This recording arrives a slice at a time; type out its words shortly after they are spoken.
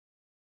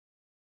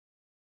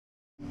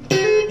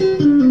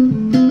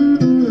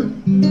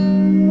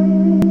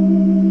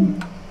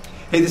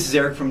Hey, this is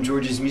Eric from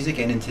George's Music,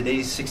 and in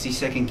today's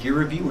 60-second gear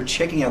review, we're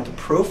checking out the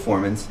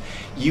Proformance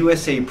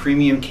USA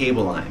Premium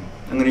Cable Line.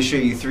 I'm going to show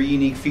you 3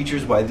 unique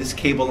features why this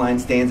cable line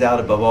stands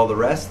out above all the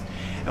rest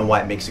and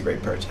why it makes a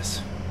great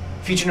purchase.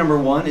 Feature number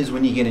 1 is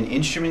when you get an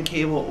instrument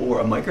cable or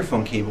a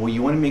microphone cable,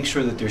 you want to make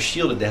sure that they're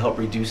shielded to help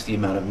reduce the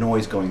amount of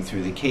noise going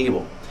through the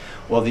cable.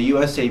 Well, the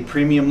USA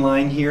Premium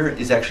line here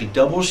is actually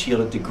double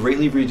shielded to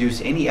greatly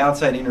reduce any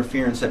outside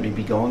interference that may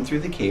be going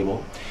through the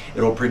cable.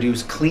 It'll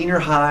produce cleaner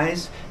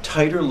highs,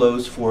 tighter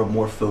lows for a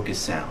more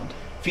focused sound.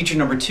 Feature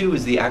number 2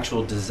 is the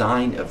actual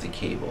design of the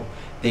cable.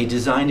 They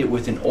designed it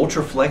with an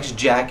UltraFlex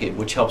jacket,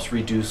 which helps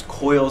reduce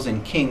coils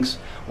and kinks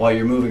while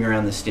you're moving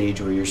around the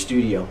stage or your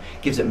studio.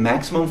 Gives it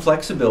maximum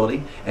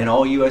flexibility, and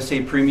all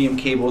USA Premium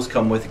cables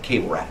come with a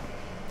cable wrap.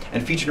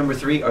 And feature number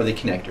 3 are the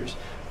connectors.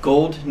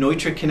 Gold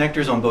Neutrik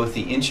connectors on both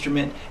the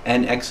instrument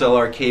and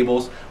XLR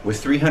cables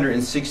with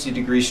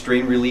 360-degree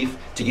strain relief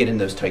to get in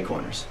those tight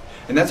corners.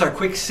 And that's our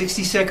quick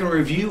 60-second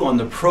review on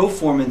the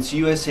Proformance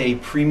USA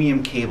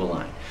Premium Cable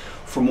Line.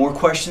 For more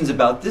questions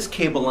about this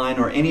cable line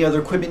or any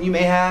other equipment you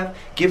may have,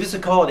 give us a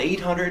call at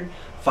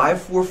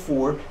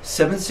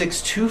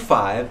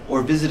 800-544-7625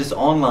 or visit us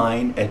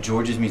online at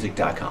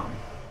georgesmusic.com.